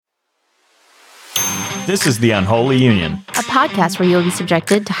This is The Unholy Union, a podcast where you'll be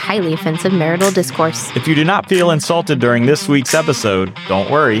subjected to highly offensive marital discourse. If you do not feel insulted during this week's episode, don't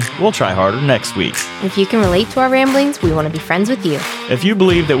worry, we'll try harder next week. If you can relate to our ramblings, we want to be friends with you. If you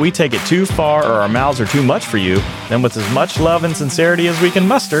believe that we take it too far or our mouths are too much for you, then with as much love and sincerity as we can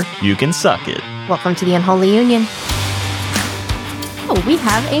muster, you can suck it. Welcome to The Unholy Union. Oh, we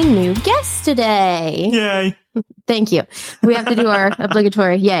have a new guest today. Yay. Thank you. We have to do our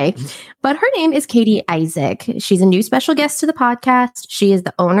obligatory yay. But her name is Katie Isaac. She's a new special guest to the podcast. She is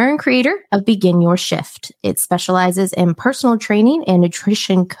the owner and creator of Begin Your Shift. It specializes in personal training and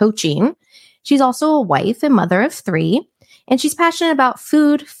nutrition coaching. She's also a wife and mother of 3. And she's passionate about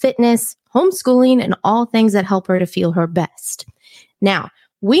food, fitness, homeschooling, and all things that help her to feel her best. Now,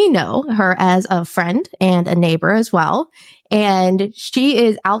 we know her as a friend and a neighbor as well. And she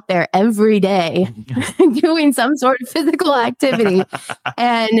is out there every day doing some sort of physical activity.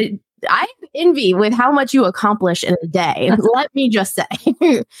 And I envy with how much you accomplish in a day. Let me just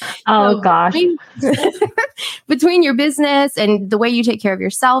say. Gosh. Between your business and the way you take care of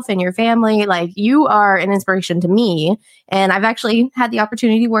yourself and your family, like, you are an inspiration to me. And I've actually had the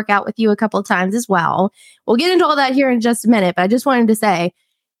opportunity to work out with you a couple of times as well. We'll get into all that here in just a minute, but I just wanted to say,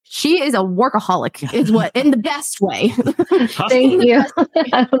 she is a workaholic, is what, in the best way. Thank you.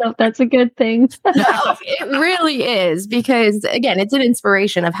 I don't know if that's a good thing. No, it really is, because again, it's an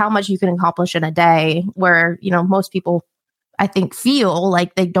inspiration of how much you can accomplish in a day where, you know, most people, I think, feel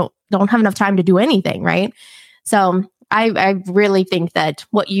like they don't have enough time to do anything, right? So I really think that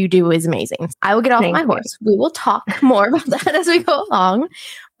what you do is amazing. I will get off my horse. We will talk more about that as we go along.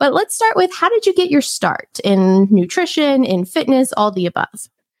 But let's start with, how did you get your start in nutrition, in fitness, all the above?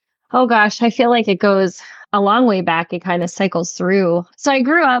 Oh gosh, I feel like it goes a long way back. It kind of cycles through. So I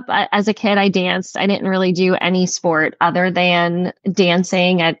grew up as a kid, I danced. I didn't really do any sport other than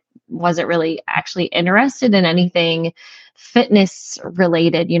dancing. I wasn't really actually interested in anything fitness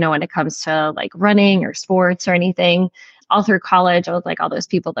related, you know, when it comes to like running or sports or anything. All through college, I was like, all those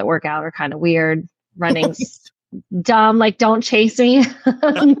people that work out are kind of weird. Running's dumb, like, don't chase me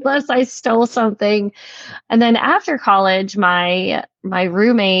unless I stole something. And then after college, my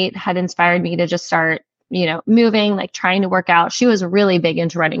roommate had inspired me to just start, you know, moving, like trying to work out. She was really big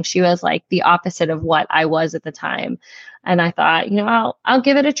into running. She was like the opposite of what I was at the time. And I thought, you know, I'll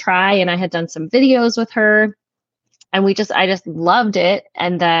give it a try. And I had done some videos with her, and I just loved it.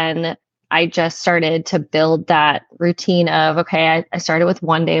 And then I just started to build that routine of, okay, I started with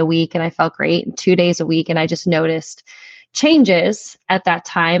 1 day a week and I felt great, and 2 days a week. And I just noticed changes at that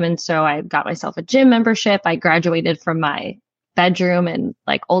time. And so I got myself a gym membership. I graduated from my bedroom and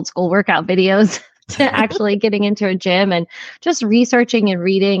like old school workout videos to actually getting into a gym and just researching and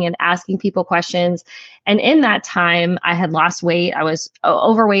reading and asking people questions. And in that time, I had lost weight. I was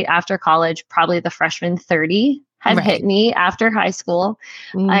overweight after college. Probably the freshman 30 had hit me after high school.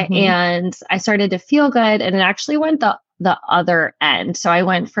 And I started to feel good. And it actually went the other end. So I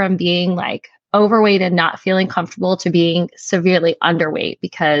went from being like overweight and not feeling comfortable to being severely underweight,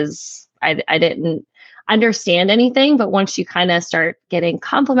 because I didn't understand anything. But once you kind of start getting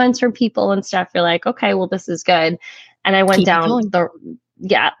compliments from people and stuff, you're like, okay, well, this is good. And I went down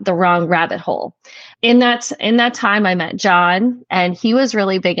the wrong rabbit hole. In that time, I met John, and he was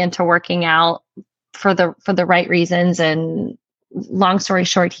really big into working out for the right reasons. And long story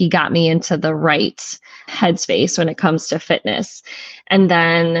short, he got me into the right headspace when it comes to fitness. And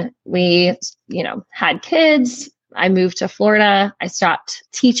then we, you know, had kids. I moved to Florida. I stopped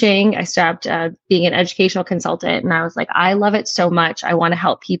teaching. I stopped being an educational consultant. And I was like, I love it so much. I want to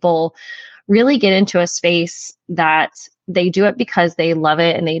help people really get into a space that they do it because they love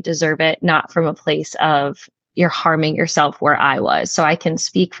it and they deserve it, not from a place of you're harming yourself, where I was. So I can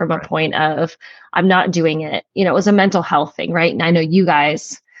speak from a point of, I'm not doing it. You know, it was a mental health thing, right? And I know you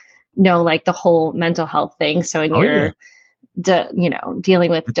guys know like the whole mental health thing. So when you're,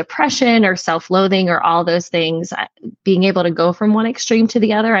 dealing with depression or self-loathing or all those things, being able to go from one extreme to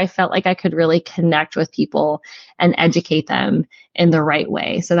the other, I felt like I could really connect with people and educate them in the right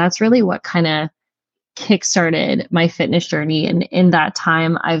way. So that's really what kind of kickstarted my fitness journey. And in that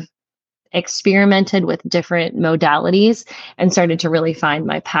time, I've experimented with different modalities and started to really find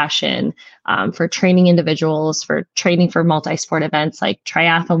my passion for training individuals, for training for multi-sport events like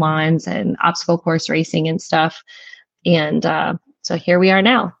triathlons and obstacle course racing and stuff. And so here we are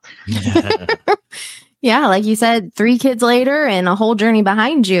now. Yeah, like you said, 3 kids later and a whole journey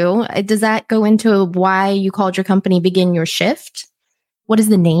behind you. Does that go into why you called your company Begin Your Shift? What does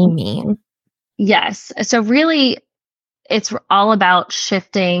the name mean? Yes. So really, it's all about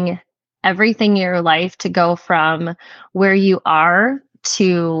shifting everything in your life to go from where you are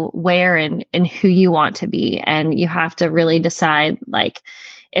to where and who you want to be. And you have to really decide, like,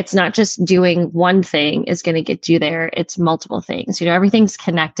 it's not just doing one thing is going to get you there. It's multiple things. You know, everything's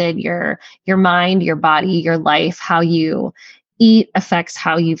connected. Your mind, your body, your life, how you eat affects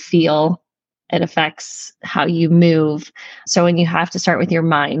how you feel. It affects how you move. So when you have to start with your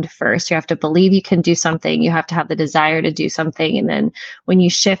mind first, you have to believe you can do something. You have to have the desire to do something. And then when you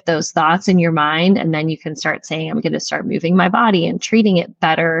shift those thoughts in your mind, and then you can start saying, I'm going to start moving my body and treating it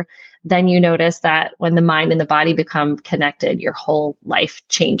better. Then you notice that when the mind and the body become connected, your whole life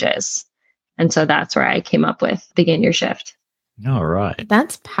changes. And so that's where I came up with Begin Your Shift. All right.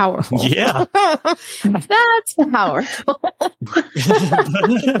 That's powerful. Yeah. That's powerful.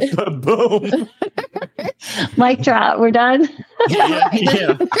 Boom. Mic drop. We're done.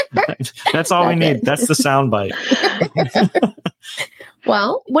 Yeah. That's all we need. That's the sound bite.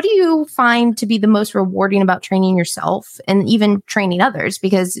 Well, what do you find to be the most rewarding about training yourself and even training others?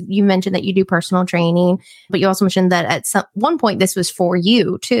 Because you mentioned that you do personal training, but you also mentioned that at one point this was for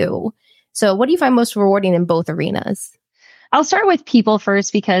you too. So what do you find most rewarding in both arenas? I'll start with people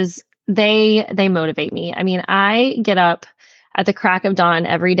first because they motivate me. I mean, I get up at the crack of dawn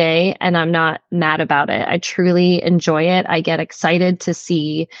every day and I'm not mad about it. I truly enjoy it. I get excited to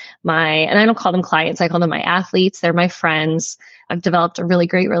see and I don't call them clients, I call them my athletes. They're my friends. I've developed a really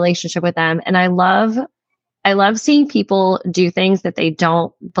great relationship with them. And I love seeing people do things that they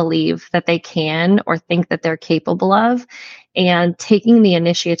don't believe that they can or think that they're capable of, and taking the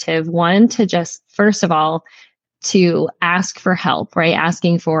initiative, one, to just, first of all, to ask for help, right?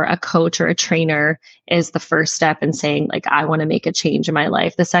 Asking for a coach or a trainer is the first step in saying, like, I want to make a change in my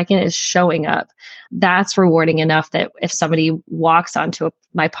life. The second is showing up. That's rewarding enough that if somebody walks onto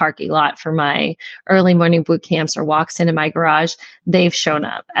my parking lot for my early morning boot camps or walks into my garage, they've shown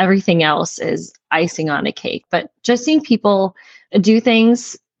up. Everything else is icing on a cake. But just seeing people do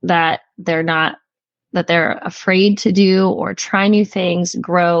things that they're afraid to do, or try new things,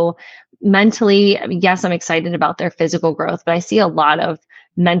 grow mentally. I mean, yes, I'm excited about their physical growth, but I see a lot of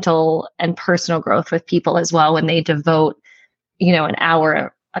mental and personal growth with people as well when they devote, an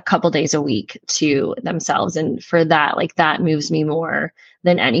hour, a couple days a week to themselves. And for that, like, that moves me more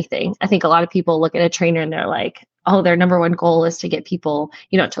than anything. I think a lot of people look at a trainer and they're like, oh, their number one goal is to get people,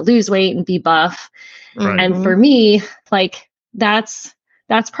 to lose weight and be buff. Right. And for me, like, that's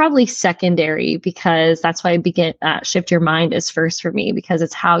probably secondary, because that's why Shift Your Mind is first for me, because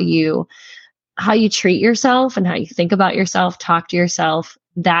it's how you treat yourself and how you think about yourself, talk to yourself.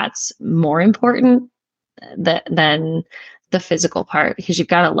 That's more important than the physical part, because you've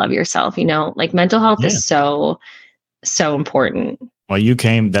got to love yourself, like mental health is so important. Well,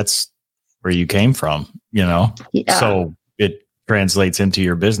 that's where you came from, so it translates into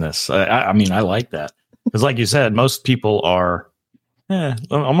your business. I mean, I like that, because like you said, most people are, I'm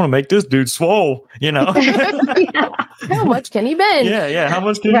going to make this dude swole, How much can he bench? Yeah. How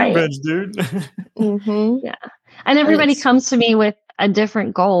much can you bench, dude? Mm-hmm. Yeah. And everybody comes to me with a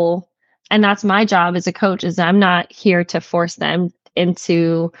different goal. And that's my job as a coach, is I'm not here to force them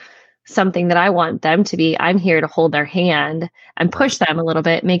into something that I want them to be. I'm here to hold their hand and push them a little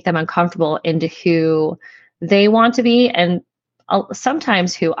bit, make them uncomfortable into who they want to be. And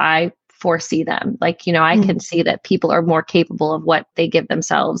sometimes who I foresee them. Like, I can see that people are more capable of what they give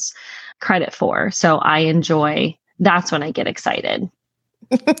themselves credit for. So that's when I get excited.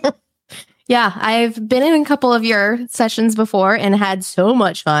 Yeah, I've been in a couple of your sessions before and had so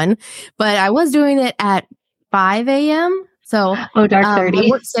much fun, but I was doing it at 5 a.m. So dark 30. My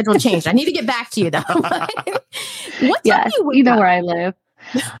work schedule changed. I need to get back to you though. What time do you wake up? You know where I live.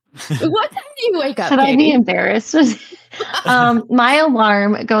 What time do you wake up? Should I be embarrassed? My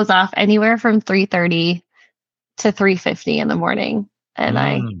alarm goes off anywhere from 3:30 to 3:50 in the morning, and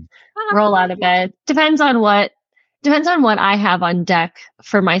I roll out of bed. Depends on what I have on deck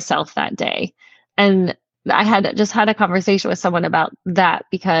for myself that day. And I had just had a conversation with someone about that,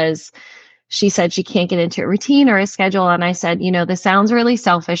 because she said she can't get into a routine or a schedule. And I said, this sounds really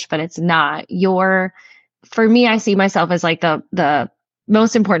selfish, but it's not. For me, I see myself as like the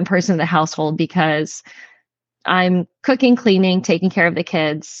most important person in the household, because I'm cooking, cleaning, taking care of the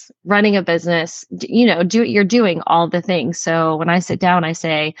kids, running a business, you're doing all the things. So when I sit down, I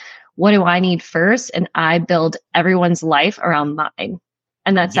say, what do I need first? And I build everyone's life around mine.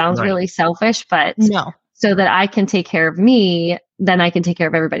 And that sounds really selfish, but no. So that I can take care of me, then I can take care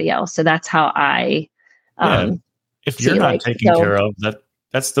of everybody else. So that's how I, if you're not taken care of,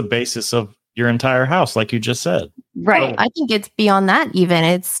 that's the basis of your entire house, like you just said. Right. I think it's beyond that even.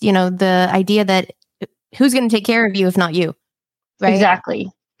 It's, the idea that who's going to take care of you if not you? Right?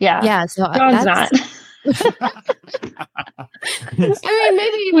 Exactly. Yeah. Yeah. So John's not. I mean,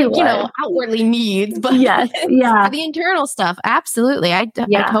 maybe, outwardly needs, but yes, yeah. For the internal stuff, absolutely. I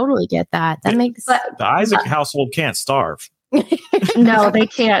totally get that. That makes the Isaac household can't starve. No, they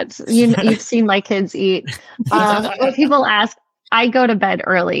can't. You've seen my kids eat. When people ask, I go to bed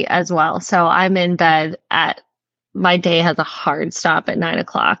early as well. So I'm in bed my day has a hard stop at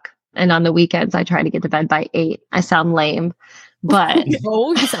 9:00. And on the weekends, I try to get to bed by 8. I sound lame, but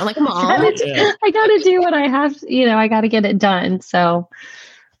you sound like a mom. I got to do what I have. I got to get it done. So,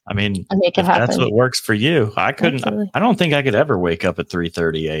 I mean, I make it happen. That's what works for you. I couldn't. Absolutely. I don't think I could ever wake up at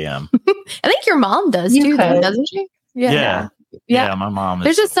 3:30 a.m. I think your mom does too, though, doesn't she? Yeah. My mom.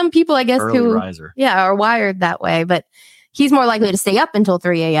 There's just some people, I guess, who riser. are wired that way, but. He's more likely to stay up until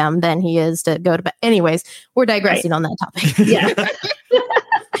 3 a.m. than he is to go to bed. Anyways, we're digressing on that topic. Yeah.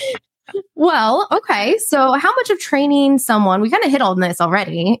 Well, okay. So how much of training someone, we kind of hit on this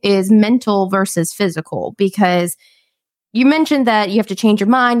already, is mental versus physical? Because you mentioned that you have to change your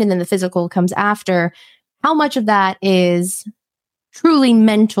mind and then the physical comes after. How much of that is truly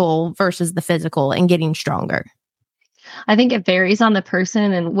mental versus the physical and getting stronger? I think it varies on the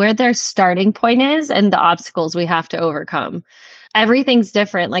person and where their starting point is and the obstacles we have to overcome. Everything's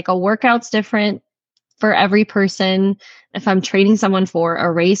different. Like a workout's different for every person. If I'm training someone for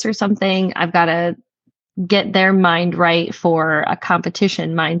a race or something, I've got to get their mind right for a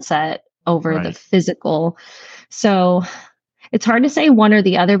competition mindset over the physical. So it's hard to say one or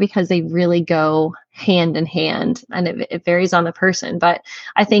the other because they really go hand in hand and it varies on the person. But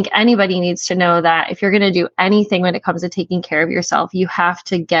I think anybody needs to know that if you're going to do anything when it comes to taking care of yourself, you have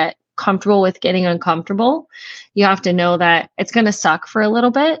to get comfortable with getting uncomfortable. You have to know that it's going to suck for a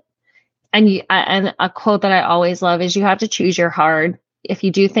little bit. And a quote that I always love is you have to choose your hard. If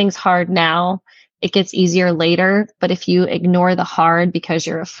you do things hard now, it gets easier later. But if you ignore the hard because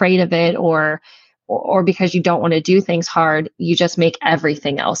you're afraid of it or because you don't want to do things hard, you just make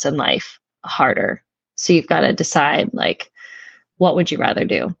everything else in life harder. So you've got to decide, like, what would you rather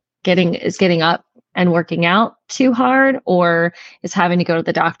do? Getting up and working out too hard, or is having to go to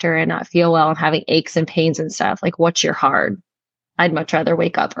the doctor and not feel well and having aches and pains and stuff? Like, what's your hard? I'd much rather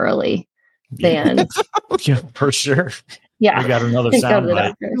wake up early than. Yeah, for sure. Yeah. We got another sound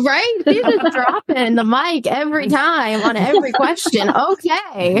bite. Right? You just dropping the mic every time on every question.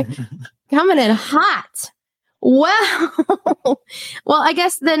 Okay. Coming in hot. Well, I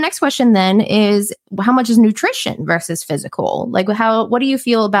guess the next question then is how much is nutrition versus physical? Like what do you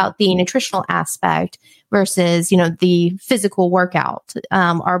feel about the nutritional aspect versus, the physical workout?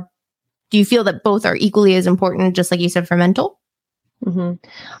 Do you feel that both are equally as important, just like you said, for mental? Mm-hmm.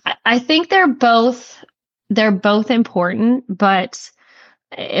 I think they're both important, but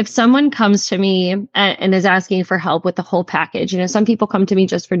if someone comes to me and is asking for help with the whole package, some people come to me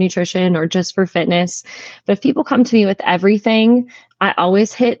just for nutrition or just for fitness, but if people come to me with everything, I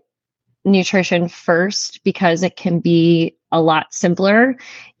always hit nutrition first because it can be a lot simpler.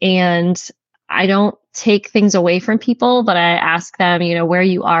 And I don't take things away from people, but I ask them, where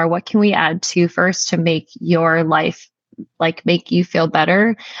you are, what can we add to first to make your life, like, make you feel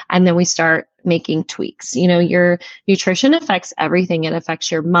better? And then we start making tweaks. Your nutrition affects everything. It affects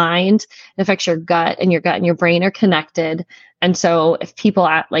your mind, it affects your gut, and your brain are connected. And so if people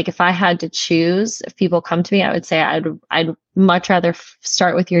if I had to choose, if people come to me, I would say I'd much rather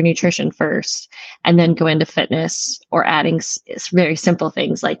start with your nutrition first and then go into fitness or adding very simple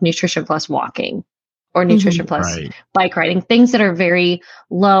things like nutrition plus walking or nutrition plus bike riding, things that are very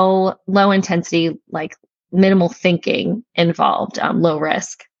low intensity, like minimal thinking involved, low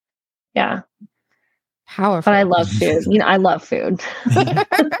risk. Yeah. Powerful. But I love food. I love food.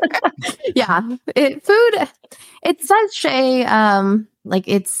 Yeah. Food, it's such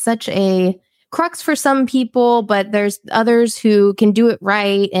a crux for some people, but there's others who can do it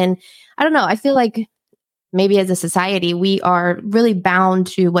right. And I don't know, I feel like maybe as a society, we are really bound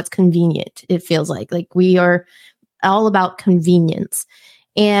to what's convenient. It feels like we are all about convenience.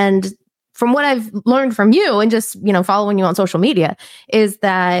 And from what I've learned from you and just, following you on social media is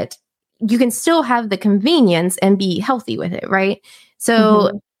that you can still have the convenience and be healthy with it, right?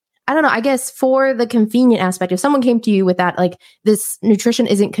 So I don't know, I guess for the convenient aspect, if someone came to you with that, like, this nutrition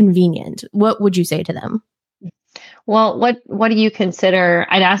isn't convenient, what would you say to them? Well, what do you consider?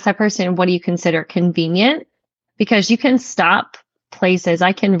 I'd ask that person, what do you consider convenient? Because you can stop places.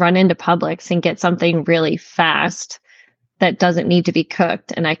 I can run into Publix and get something really fast that doesn't need to be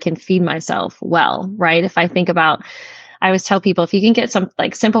cooked, and I can feed myself well, right? If I think about, I always tell people, if you can get some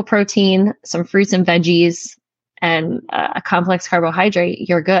simple protein, some fruits and veggies, and a complex carbohydrate,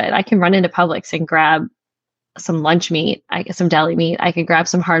 you're good. I can run into Publix and grab some lunch meat, some deli meat. I can grab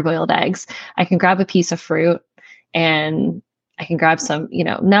some hard-boiled eggs. I can grab a piece of fruit, and I can grab some,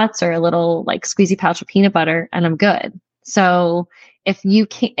 nuts or a little like squeezy pouch of peanut butter, and I'm good. So if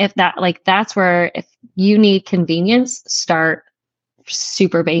that's where, if you need convenience, start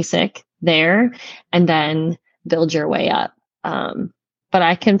super basic there and then build your way up. But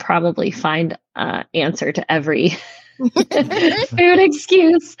I can probably find an answer to every food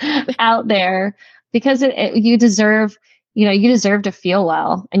excuse out there, because you deserve to feel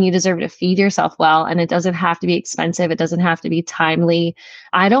well, and you deserve to feed yourself well. And it doesn't have to be expensive. It doesn't have to be timely.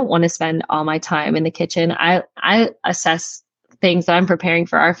 I don't want to spend all my time in the kitchen. I assess things that I'm preparing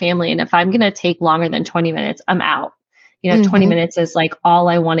for our family. And if I'm going to take longer than 20 minutes, I'm out. 20 minutes is like all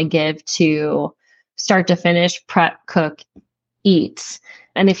I want to give to start to finish, prep, cook, eat.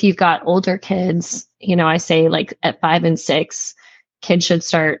 And if you've got older kids, I say like at 5 and 6, kids should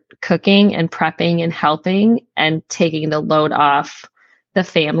start cooking and prepping and helping and taking the load off the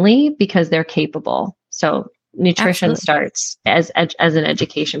family, because they're capable. So nutrition starts as an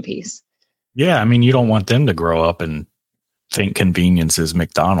education piece. Yeah. I mean, you don't want them to grow up and think convenience is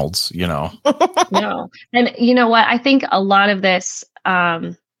McDonald's, No. And you know what? I think a lot of this,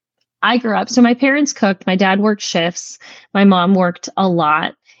 I grew up, so my parents cooked, my dad worked shifts, my mom worked a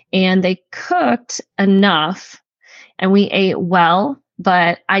lot, and they cooked enough and we ate well,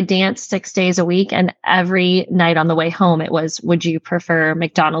 but I danced 6 days a week, and every night on the way home, it was, would you prefer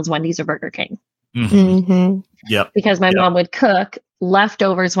McDonald's, Wendy's, or Burger King? Yep. Because my mom would cook,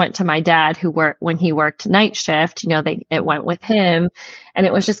 leftovers went to my dad when he worked night shift, it went with him, and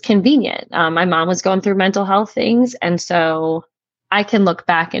it was just convenient. My mom was going through mental health things. And so I can look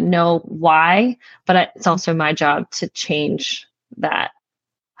back and know why, but it's also my job to change that,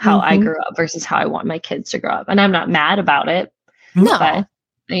 how I grew up versus how I want my kids to grow up. And I'm not mad about it. No. But I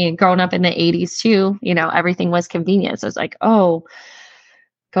mean, growing up in the 80s too, everything was convenience. It was like, oh,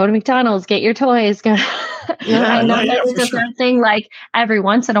 go to McDonald's, get your toys. Go. I know that was a good thing, like every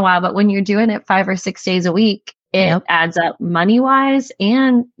once in a while, but when you're doing it 5 or 6 days a week, it adds up money wise,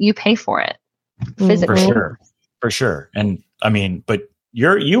 and you pay for it physically. For sure. And I mean, but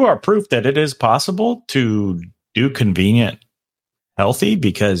you are proof that it is possible to do convenient healthy,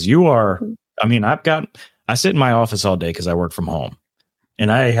 because I sit in my office all day because I work from home,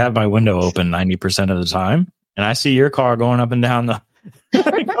 and I have my window open 90% of the time, and I see your car going up and down the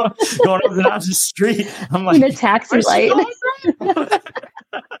going up and down the street. I'm like, the taxi light.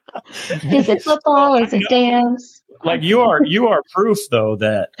 Is it football? Is it dance? Like you are proof though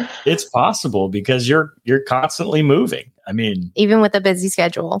that it's possible, because you're constantly moving. I mean, even with a busy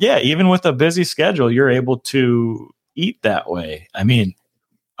schedule. Yeah, even with a busy schedule, you're able to eat that way. I mean,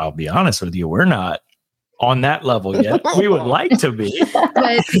 I'll be honest with you, we're not on that level yet. We would like to be.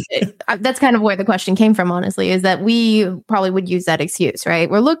 But that's kind of where the question came from, honestly, is that we probably would use that excuse, right?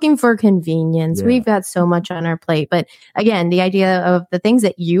 We're looking for convenience. Yeah. We've got so much on our plate. But again, the idea of the things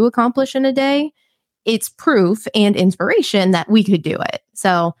that you accomplish in a day, it's proof and inspiration that we could do it.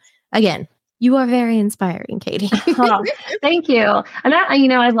 So again, you are very inspiring, Katie. Oh, thank you. And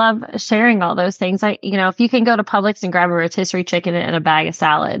I love sharing all those things. If you can go to Publix and grab a rotisserie chicken and a bag of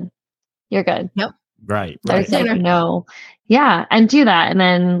salad, you're good. Yep. Right. No. Yeah. And do that. And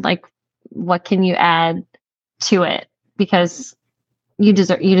then what can you add to it? Because you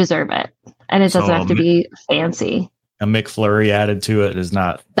deserve it. And it doesn't have to be fancy. A McFlurry added to it is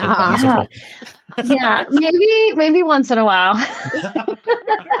not. Yeah. Maybe once in a while,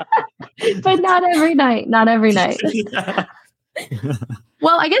 but not every night.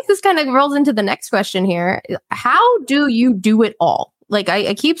 Well, I guess this kind of rolls into the next question here. How do you do it all? Like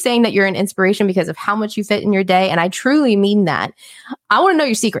I keep saying that you're an inspiration because of how much you fit in your day. And I truly mean that. I want to know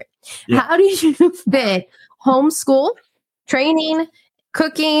your secret. Yeah. How do you fit homeschool, training,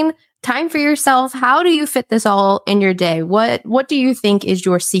 cooking, time for yourself? How do you fit this all in your day? What do you think is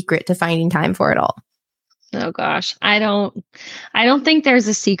your secret to finding time for it all? Oh gosh, I don't think there's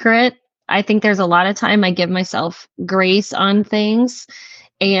a secret. I think there's a lot of time I give myself grace on things,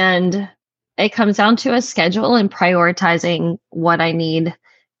 and it comes down to a schedule and prioritizing what I need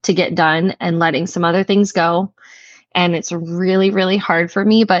to get done and letting some other things go. And it's really, really hard for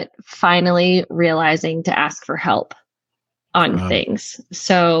me, but finally realizing to ask for help on things.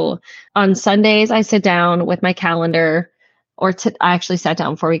 So on Sundays, I sit down with my calendar, I actually sat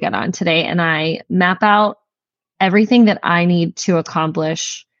down before we got on today, and I map out everything that I need to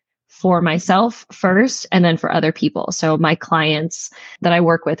accomplish for myself first, and then for other people. So my clients that I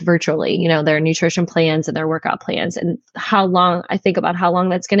work with virtually, their nutrition plans and their workout plans, and I think about how long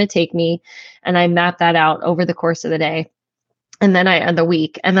that's going to take me. And I map that out over the course of the day, and then the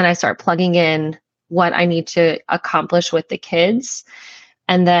week. And then I start plugging in what I need to accomplish with the kids.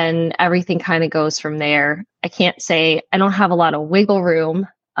 And then everything kind of goes from there. I can't say I don't have a lot of wiggle room.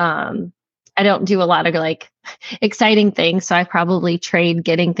 I don't do a lot of like exciting things. So I probably trade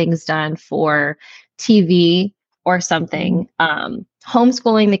getting things done for TV or something.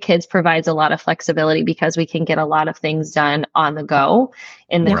 Homeschooling the kids provides a lot of flexibility because we can get a lot of things done on the go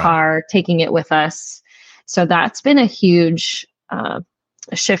in the car, taking it with us. So that's been a huge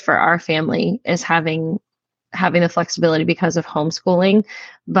shift for our family, is having the flexibility because of homeschooling.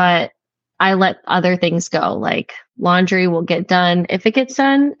 But I let other things go, like laundry will get done if it gets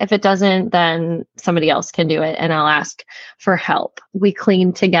done. If it doesn't, then somebody else can do it, and I'll ask for help. We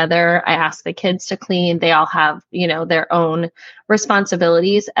clean together. I ask the kids to clean. They all have, their own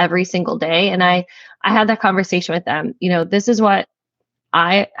responsibilities every single day. And I had that conversation with them. This is what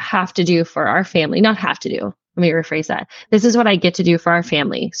I have to do for our family. Not have to do. Let me rephrase that. This is what I get to do for our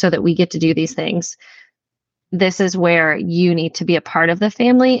family so that we get to do these things. This is where you need to be a part of the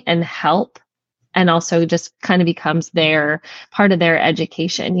family and help, and also just kind of becomes their part of their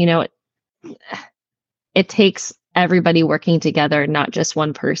education. It takes everybody working together, not just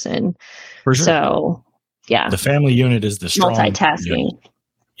one person. For sure. So, yeah. The family unit is the strong multitasking. Unit.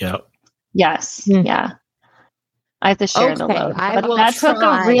 Yep. Yes. Yeah. I have to share the load. I will that took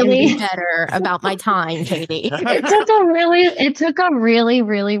a really better about my time, Katie. It took a really,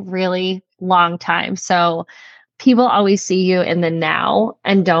 really, really long time. So people always see you in the now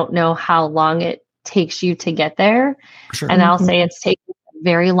and don't know how long it takes you to get there. Sure. And I'll say it's taken a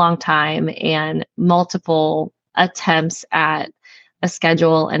very long time and multiple attempts at a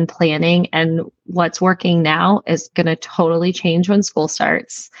schedule and planning. And what's working now is going to totally change when school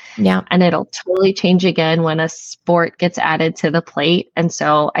starts. Yeah. And it'll totally change again when a sport gets added to the plate. And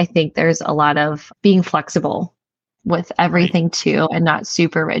so I think there's a lot of being flexible with everything too, and not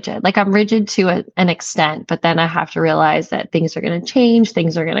super rigid. Like I'm rigid to an extent, but then I have to realize that things are going to change,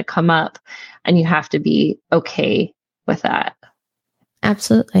 things are going to come up, and you have to be okay with that.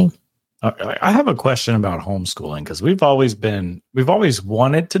 Absolutely. I have a question about homeschooling, because we've always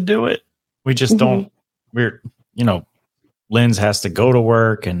wanted to do it. We just don't, Linz has to go to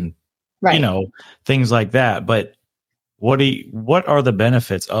work and, things like that. But what are the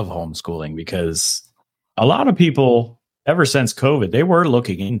benefits of homeschooling? Because a lot of people, ever since COVID, they were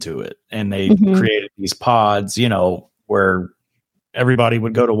looking into it, and they created these pods, where everybody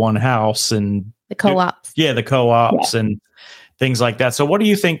would go to one house, and the co-ops. The co-ops and things like that. So what do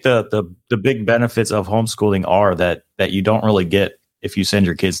you think the big benefits of homeschooling are that you don't really get if you send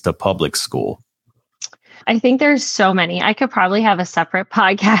your kids to public school? I think there's so many. I could probably have a separate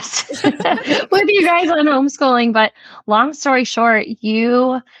podcast with you guys on homeschooling, but long story short,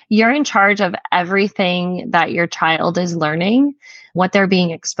 you're in charge of everything that your child is learning, what they're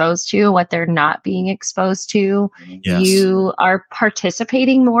being exposed to, what they're not being exposed to. Yes. You are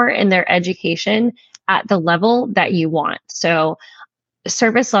participating more in their education at the level that you want. So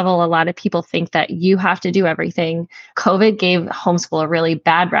service level, a lot of people think that you have to do everything. COVID gave homeschool a really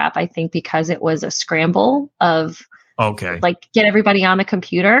bad rap, I think, because it was a scramble of get everybody on a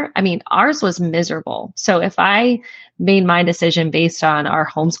computer. I mean, ours was miserable. So if I made my decision based on our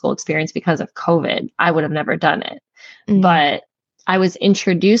homeschool experience because of COVID, I would have never done it. But I was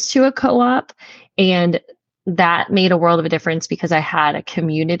introduced to a co-op, and that made a world of a difference because I had a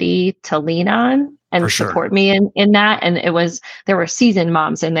community to lean on and support me in that. And there were seasoned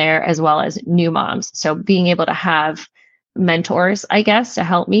moms in there as well as new moms. So being able to have mentors, I guess, to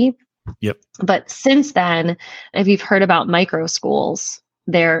help me. Yep. But since then, if you've heard about micro schools,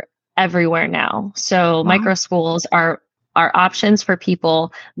 they're everywhere now. So micro schools are options for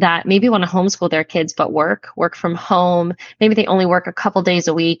people that maybe want to homeschool their kids, but work from home. Maybe they only work a couple days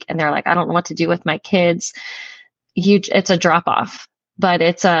a week and they're like, I don't know what to do with my kids. It's a drop off, but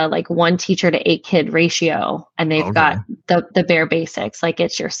it's a like 1 teacher to 8 kid ratio. And they've got the bare basics. Like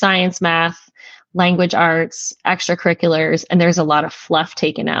it's your science, math, language arts, extracurriculars, and there's a lot of fluff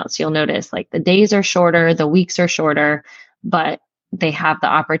taken out. So you'll notice like the days are shorter, the weeks are shorter, but they have the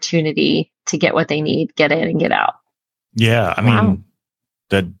opportunity to get what they need, get in and get out. Yeah, I mean,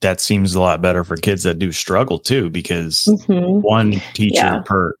 that seems a lot better for kids that do struggle too, because 1 teacher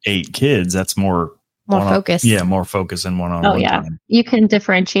per 8 kids, that's more focus. More focus and one-on-one time. You can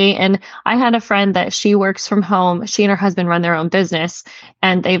differentiate. And I had a friend that she works from home. She and her husband run their own business,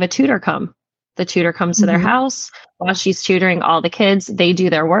 and they have a tutor come. The tutor comes to their house while she's tutoring all the kids. They do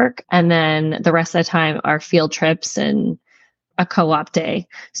their work, and then the rest of the time are field trips and a co-op day.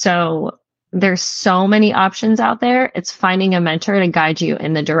 So there's so many options out there. It's finding a mentor to guide you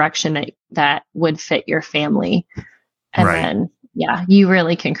in the direction that would fit your family. And then, you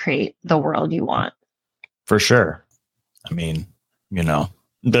really can create the world you want. For sure. I mean, I'm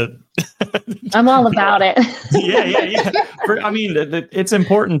all about it. Yeah. It's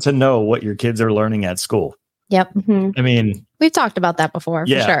important to know what your kids are learning at school. Yep. Mm-hmm. I mean, we've talked about that before.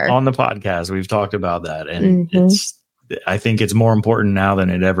 For sure. On the podcast, we've talked about that. And I think it's more important now than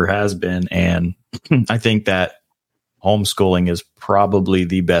it ever has been. And I think that homeschooling is probably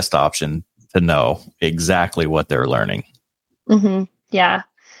the best option to know exactly what they're learning. Mm-hmm. Yeah.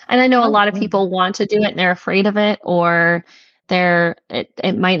 And I know a lot of people want to do it and they're afraid of it, or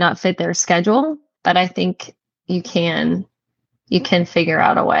it might not fit their schedule, but I think you can figure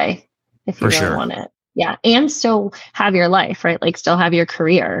out a way if you really want it. Yeah. And still have your life, right? Like still have your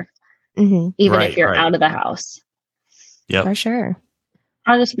career, even if you're out of the house. Yeah, for sure.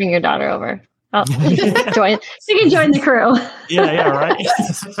 I'll just bring your daughter over. Oh, you can join the crew. Yeah, right.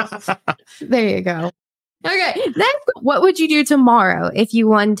 There you go. Okay. Then what would you do tomorrow if you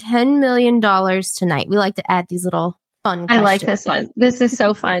won $10 million tonight? We like to add these little fun questions. I like this one. This is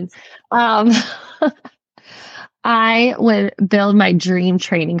so fun. I would build my dream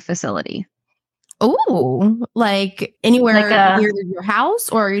training facility. Oh, like anywhere near your house,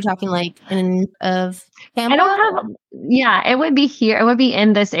 or are you talking like in of Tampa? I don't have. Yeah, it would be here. It would be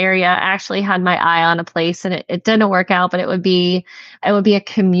in this area. I actually had my eye on a place, and it didn't work out. But it would be a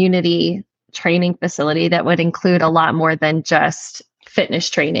community training facility that would include a lot more than just fitness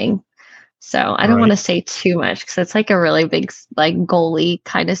training. So I don't want to say too much because it's like a really big, like goalie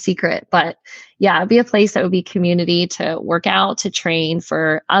kind of secret. But yeah, it'd be a place that would be community to work out, to train,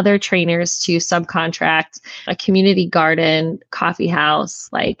 for other trainers to subcontract, a community garden, coffee house,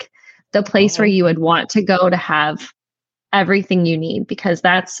 like the place where you would want to go to have everything you need, because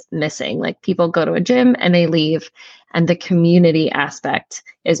that's missing. Like people go to a gym and they leave, and the community aspect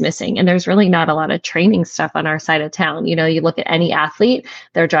is missing. And there's really not a lot of training stuff on our side of town. You know, you look at any athlete,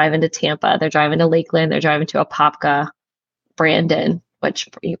 they're driving to Tampa, they're driving to Lakeland, they're driving to Apopka, Brandon, which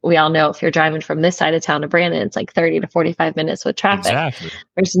we all know if you're driving from this side of town to Brandon, it's like 30 to 45 minutes with traffic. Exactly.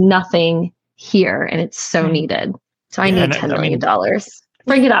 There's nothing here, and it's so needed. So I need $10 million.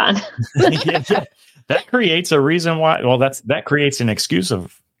 Bring it on. Yeah. That creates a reason why. Well, that creates an excuse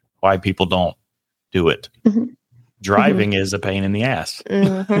of why people don't do it. Mm-hmm. Driving is a pain in the ass.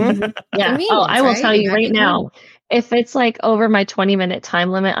 Mm-hmm. Yeah. I will tell you right now, if it's like over my 20-minute time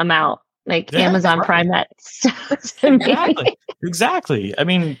limit, I'm out. Like Amazon Prime that stuff to me. Exactly. I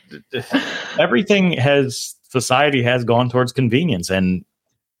mean, society has gone towards convenience, and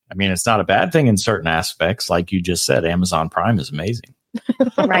I mean, it's not a bad thing in certain aspects. Like you just said, Amazon Prime is amazing.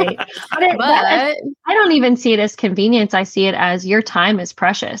 Right. But I don't even see it as convenience. I see it as your time is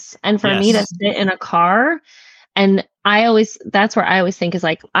precious. And for me to sit in a car, and that's where I always think is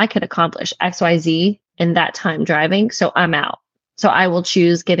like, I could accomplish XYZ in that time driving. So I'm out. So I will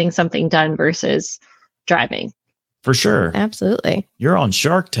choose getting something done versus driving. For sure. Absolutely. You're on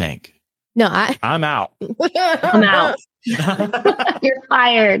Shark Tank. No, I'm out. I'm out. You're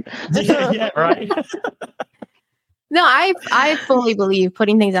fired. Yeah, right. No, I fully believe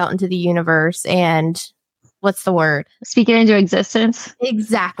putting things out into the universe and what's the word? Speak it into existence.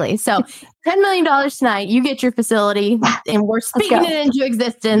 Exactly. So $10 million tonight, you get your facility and we're speaking it into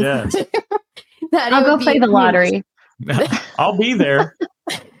existence. Yes. I'll go play the lottery. I'll be there.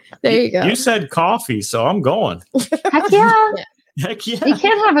 There you go. You said coffee, so I'm going. Heck yeah. Heck yeah. You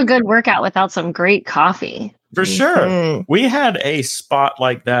can't have a good workout without some great coffee. For sure. Mm-hmm. We had a spot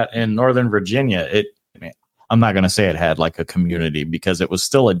like that in Northern Virginia. I'm not going to say it had like a community because it was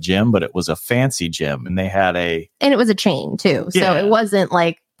still a gym, but it was a fancy gym, and they had and it was a chain too. So it wasn't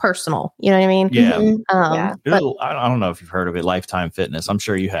like personal. You know what I mean? Yeah. Mm-hmm. I don't know if you've heard of it, Lifetime Fitness. I'm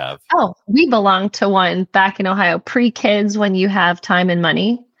sure you have. Oh, we belong to one back in Ohio, pre-kids, when you have time and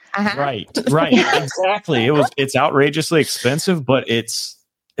money. Uh-huh. Right. Exactly. It's outrageously expensive, but it's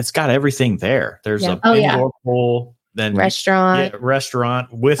got everything there. There's a indoor pool, then restaurant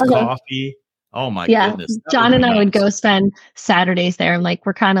with coffee. Oh my goodness. John and I would go spend Saturdays there. I'm like,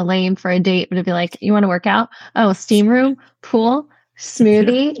 we're kind of lame for a date, but it'd be like, you want to work out? Oh, steam room, pool,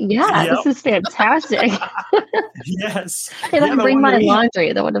 smoothie. Yeah, This is fantastic. Yes. And I bring my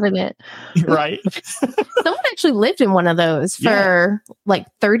laundry. That would have been it. Right. Someone actually lived in one of those for like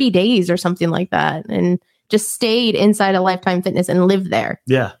 30 days or something like that, and just stayed inside a Lifetime Fitness and lived there.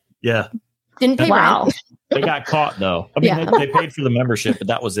 Yeah. Yeah. Didn't pay rent. They got caught though. I mean, they paid for the membership, but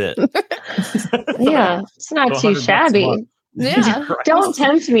that was it. Yeah, it's not too shabby. Yeah. Don't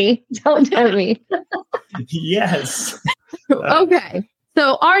tempt me. Yes. Okay.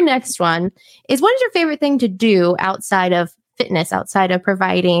 So our next one is, what is your favorite thing to do outside of fitness, outside of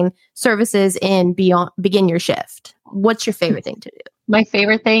providing services in Begin Your Shift? What's your favorite thing to do? My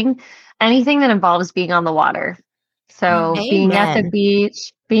favorite thing, anything that involves being on the water. So being at the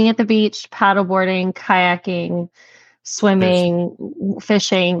beach, paddleboarding, kayaking, swimming,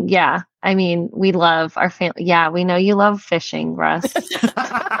 fishing. Yeah. I mean, we love our family. Yeah. We know you love fishing, Russ.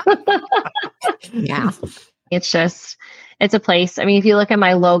 Yeah. It's a place. I mean, if you look at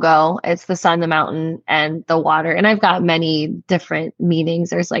my logo, it's the sun, the mountain, and the water. And I've got many different meanings.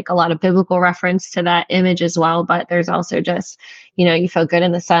 There's like a lot of biblical reference to that image as well. But there's also just, you feel good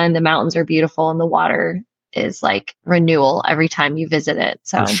in the sun, the mountains are beautiful, and the water is like renewal every time you visit it.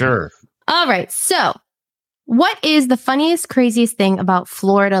 So for sure. All right. So what is the funniest, craziest thing about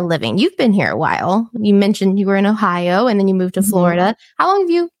Florida living? You've been here a while. You mentioned you were in Ohio and then you moved to Florida. How long have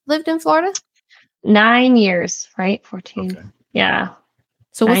you lived in Florida? 9 years, right? 14. Okay. Yeah.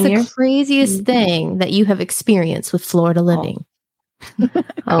 So what's the craziest thing that you have experienced with Florida living? Oh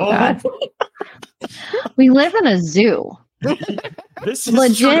God. We live in a zoo. This is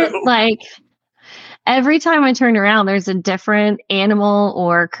legit true. Like every time I turn around, there's a different animal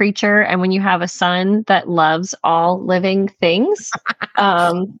or creature. And when you have a son that loves all living things,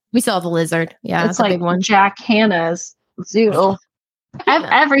 we saw the lizard. Yeah. It's like big one. Jack Hanna's zoo.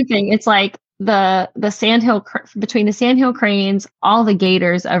 Everything. It's like the sandhill between the sandhill cranes, all the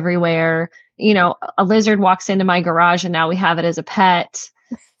gators everywhere. A lizard walks into my garage and now we have it as a pet.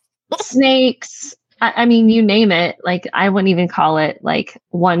 Snakes. I mean, you name it. Like, I wouldn't even call it like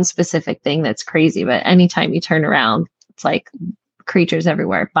one specific thing that's crazy, but anytime you turn around, it's like creatures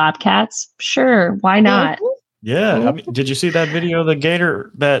everywhere. Bobcats, sure, why not? Yeah. I mean, did you see that video of the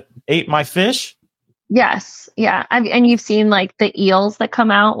gator that ate my fish? Yes. Yeah. And you've seen like the eels that come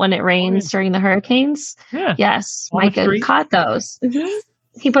out when it rains during the hurricanes. Yeah. Yes. Micah caught those.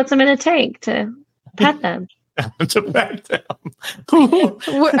 Mm-hmm. He puts them in a tank to pet them. To pet them.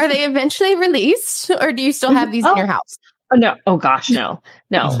 Are they eventually released, or do you still have these in your house? Oh no! Oh gosh, no.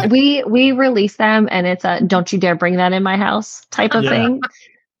 We release them, and it's a "don't you dare bring that in my house" type of thing.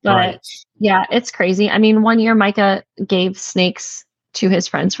 But yeah, it's crazy. I mean, one year Micah gave snakes to his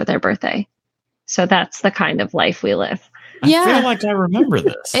friends for their birthday, so that's the kind of life we live. Yeah. I feel like I remember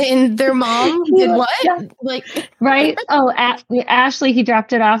this. And their mom did what? Yeah. Like, right? Oh, Ashley, he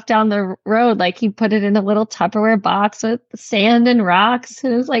dropped it off down the road. Like, he put it in a little Tupperware box with sand and rocks.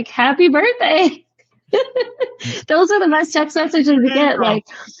 And it was like, happy birthday. Those are the best text messages we get. Like,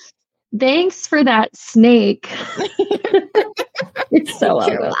 thanks for that snake. It's so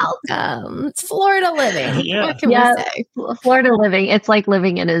You're welcome. It's Florida living. Yeah. What can we say? Florida living. It's like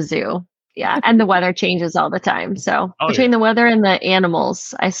living in a zoo. Yeah, and the weather changes all the time. So between the weather and the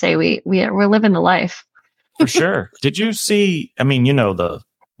animals, I say we're living the life. For sure. Did you see? I mean, the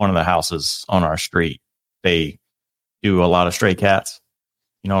one of the houses on our street, they do a lot of stray cats.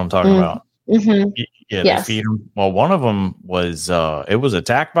 You know what I'm talking about? Mm-hmm. Yeah, they feed them. Well, one of them was it was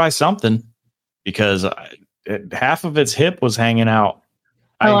attacked by something because half of its hip was hanging out.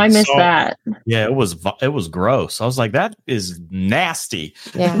 I missed that. Yeah, it was gross. I was like, that is nasty.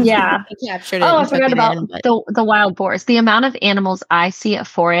 Yeah. I captured it. I forgot about the wild boars. The amount of animals I see at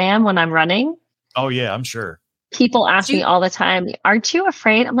 4 a.m. when I'm running. Oh yeah, I'm sure. People ask me all the time, aren't you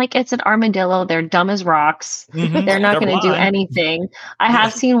afraid? I'm like, it's an armadillo. They're dumb as rocks. Mm-hmm. They're not going to do anything. I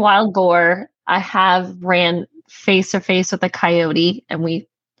have seen wild boar. I have ran face to face with a coyote and we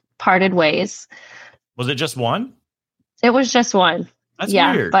parted ways. Was it just one? It was just one. That's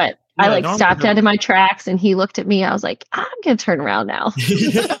weird. But I stopped dead in my tracks and he looked at me. I was like, I'm going to turn around now.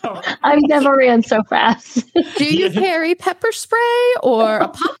 I never ran so fast. Do you carry pepper spray or a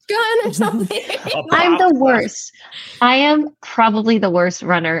pop gun or something? I'm the worst. I am probably the worst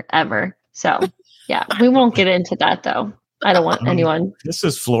runner ever. So yeah, we won't get into that though. I don't want anyone. This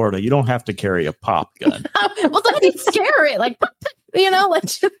is Florida. You don't have to carry a pop gun. Well, don't be scary. Like,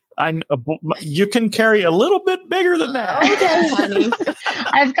 you can carry a little bit bigger than that. Okay, honey.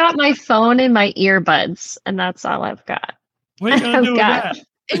 I've got my phone and my earbuds, and that's all I've got. What are you going to do with that?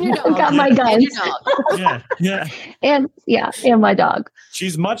 And your dog. I've got my guns. Yeah. And my dog.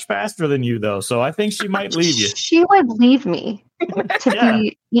 She's much faster than you, though, so I think she might leave you. She would leave me to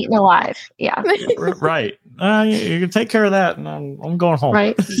be eaten alive. Yeah. Right. You can take care of that, and I'm going home.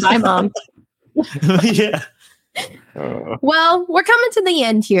 Right. Bye, Mom. Yeah. Well, we're coming to the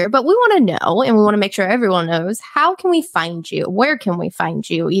end here, but we want to know, and we want to make sure everyone knows, how can we find you? Where can we find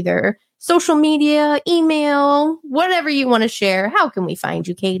you? Either social media, email, whatever you want to share. How can we find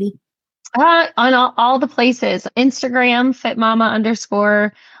you, Katie? On all the places. Instagram,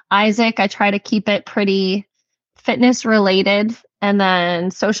 fitmama_Isaac. I try to keep it pretty fitness related. And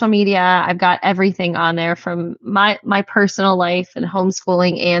then social media, I've got everything on there from my personal life and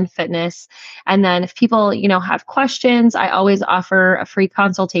homeschooling and fitness. And then if people, have questions, I always offer a free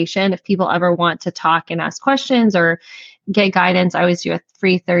consultation. If people ever want to talk and ask questions or get guidance, I always do a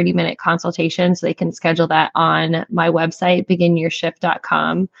free 30-minute consultation. So they can schedule that on my website,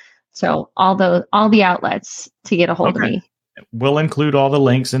 beginyourshift.com. So all the outlets to get a hold of me. We'll include all the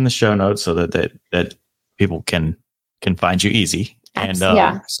links in the show notes so that people can find you easy. And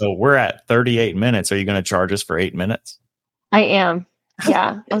so we're at 38 minutes. Are you going to charge us for 8 minutes? I am.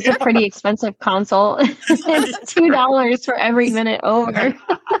 Yeah. It was a pretty expensive consult. It's $2 for every minute over.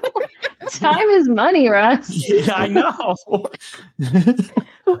 Time is money, Russ. Yeah, I know.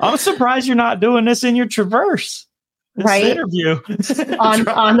 I'm surprised you're not doing this in your Traverse. This interview.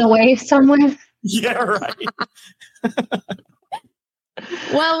 on the way somewhere. Yeah, right.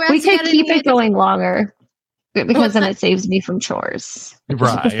 Well, we could keep it going longer because then it saves me from chores.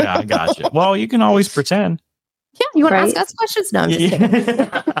 Right. Yeah, I got you. Well, you can always pretend. Yeah, you want to ask us questions? No, I'm just kidding.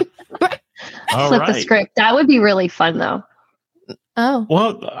 Flip the script. That would be really fun, though. Oh.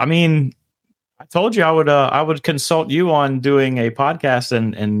 Well, I mean, I told you I would consult you on doing a podcast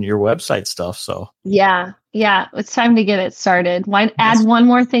and your website stuff. So yeah, it's time to get it started. Why add one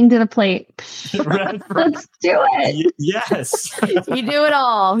more thing to the plate? Let's do it. Yes, you do it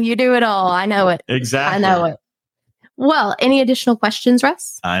all. I know it. Exactly. I know it. Well, any additional questions,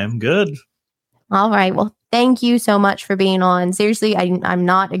 Russ? I am good. All right. Well, thank you so much for being on. Seriously, I'm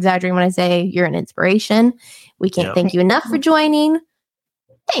not exaggerating when I say you're an inspiration. We can't thank you enough for joining.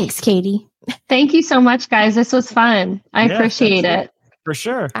 Thanks, Katie. Thank you so much, guys. This was fun. I appreciate it. For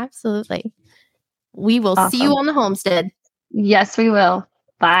sure. Absolutely. We will see you on the homestead. Yes, we will.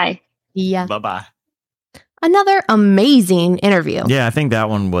 Bye. Yeah. Bye-bye. Another amazing interview. Yeah, I think that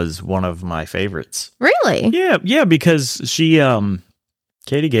one was one of my favorites. Really? Yeah, because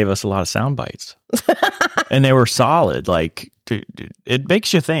Katie gave us a lot of sound bites. And they were solid. Like, it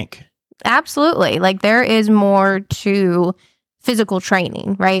makes you think. Absolutely. Like, there is more to physical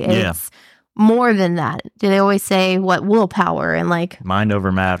training, right? It's more than that. Do they always say willpower and like mind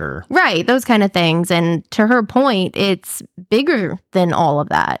over matter? Right. Those kind of things. And to her point, it's bigger than all of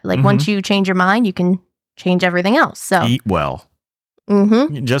that. Like once you change your mind, you can change everything else. So eat well.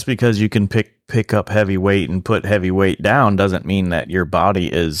 Just because you can pick up heavy weight and put heavy weight down doesn't mean that your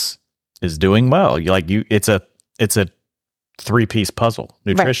body is doing well. It's a 3-piece puzzle: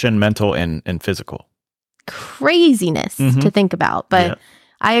 nutrition, mental, and physical. Craziness to think about, but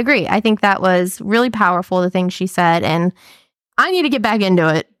I agree. I think that was really powerful, the things she said, and I need to get back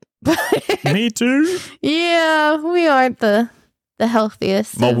into it. Me too. Yeah, we aren't the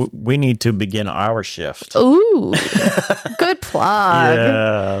healthiest. Well, we need to begin our shift. Ooh, good plug.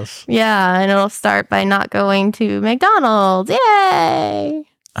 Yes. Yeah, and it'll start by not going to McDonald's. Yay!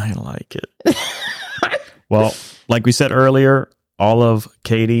 I like it. Well, like we said earlier, all of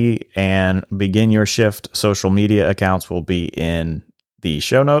Katie and Begin Your Shift social media accounts will be in the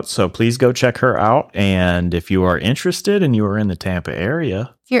show notes. So please go check her out. And if you are interested and you are in the Tampa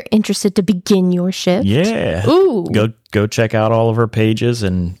area, if you're interested to begin your shift, go check out all of her pages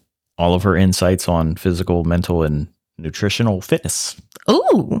and all of her insights on physical, mental, and nutritional fitness.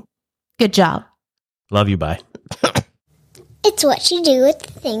 Ooh, good job. Love you. Bye. It's what you do with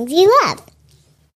the things you love.